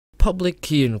public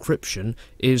key encryption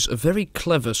is a very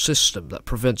clever system that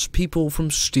prevents people from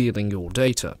stealing your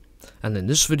data, and in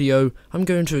this video I'm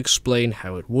going to explain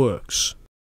how it works.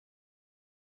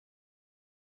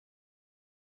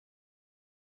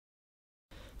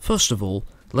 First of all,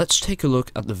 let's take a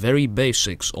look at the very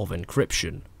basics of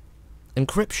encryption.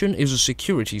 Encryption is a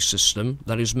security system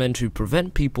that is meant to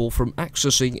prevent people from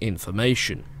accessing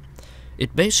information.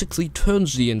 It basically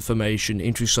turns the information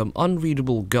into some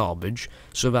unreadable garbage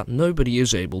so that nobody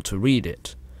is able to read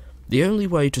it. The only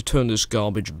way to turn this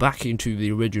garbage back into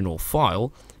the original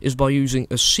file is by using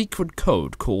a secret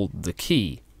code called the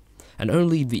key. And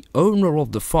only the owner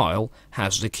of the file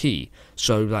has the key,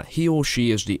 so that he or she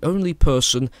is the only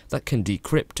person that can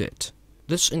decrypt it.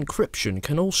 This encryption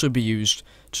can also be used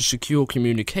to secure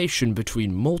communication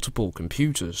between multiple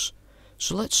computers.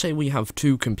 So let's say we have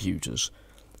two computers,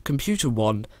 Computer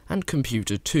 1 and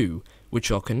Computer 2,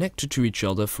 which are connected to each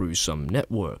other through some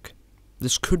network.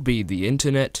 This could be the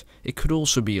internet, it could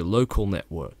also be a local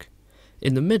network.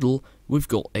 In the middle, we've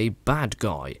got a bad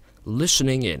guy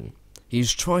listening in.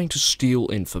 He's trying to steal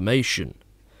information.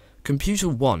 Computer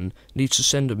 1 needs to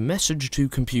send a message to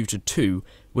Computer 2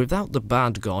 without the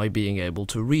bad guy being able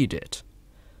to read it.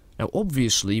 Now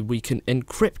obviously we can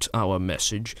encrypt our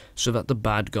message so that the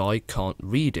bad guy can't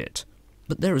read it.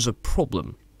 But there is a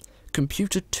problem.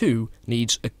 Computer 2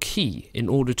 needs a key in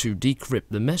order to decrypt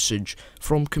the message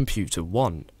from Computer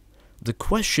 1. The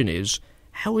question is,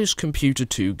 how is Computer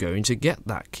 2 going to get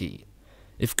that key?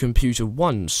 If Computer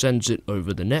 1 sends it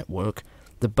over the network,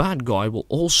 the bad guy will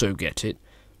also get it,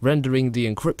 rendering the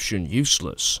encryption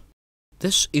useless.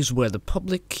 This is where the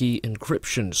public key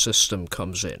encryption system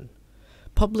comes in.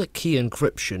 Public key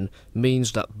encryption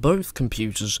means that both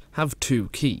computers have two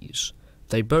keys.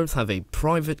 They both have a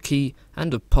private key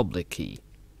and a public key.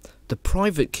 The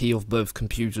private key of both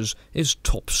computers is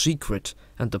top secret,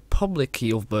 and the public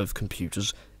key of both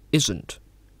computers isn't.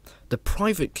 The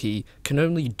private key can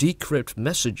only decrypt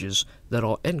messages that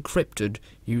are encrypted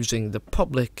using the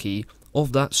public key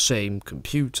of that same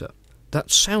computer.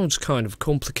 That sounds kind of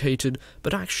complicated,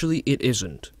 but actually it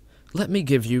isn't. Let me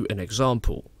give you an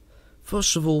example.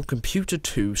 First of all, Computer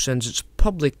 2 sends its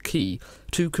public key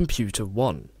to Computer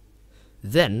 1.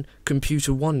 Then,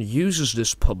 Computer 1 uses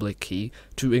this public key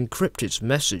to encrypt its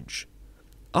message.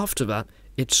 After that,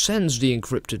 it sends the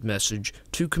encrypted message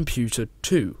to Computer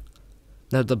 2.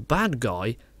 Now the bad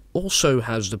guy also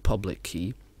has the public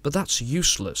key, but that's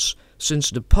useless,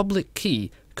 since the public key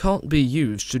can't be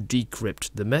used to decrypt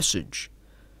the message.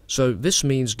 So this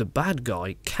means the bad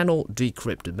guy cannot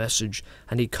decrypt the message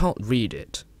and he can't read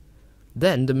it.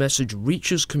 Then the message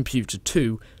reaches Computer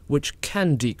 2, which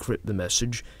can decrypt the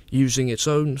message using its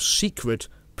own secret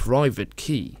private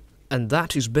key. And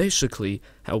that is basically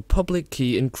how public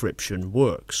key encryption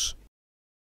works.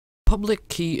 Public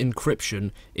key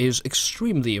encryption is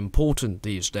extremely important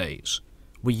these days.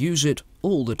 We use it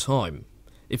all the time.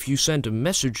 If you send a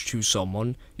message to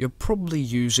someone, you're probably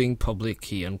using public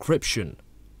key encryption.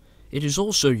 It is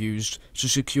also used to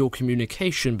secure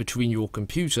communication between your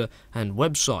computer and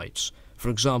websites. For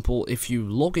example, if you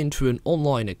log into an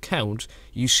online account,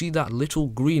 you see that little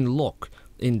green lock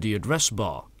in the address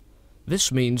bar.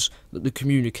 This means that the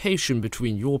communication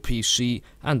between your PC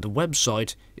and the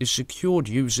website is secured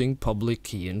using public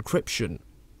key encryption.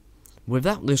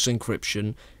 Without this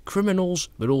encryption, criminals,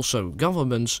 but also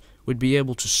governments, would be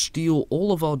able to steal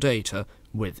all of our data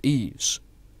with ease.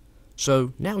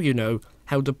 So now you know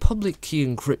how the public key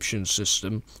encryption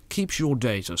system keeps your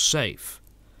data safe.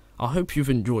 I hope you've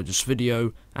enjoyed this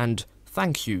video, and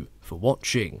thank you for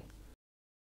watching.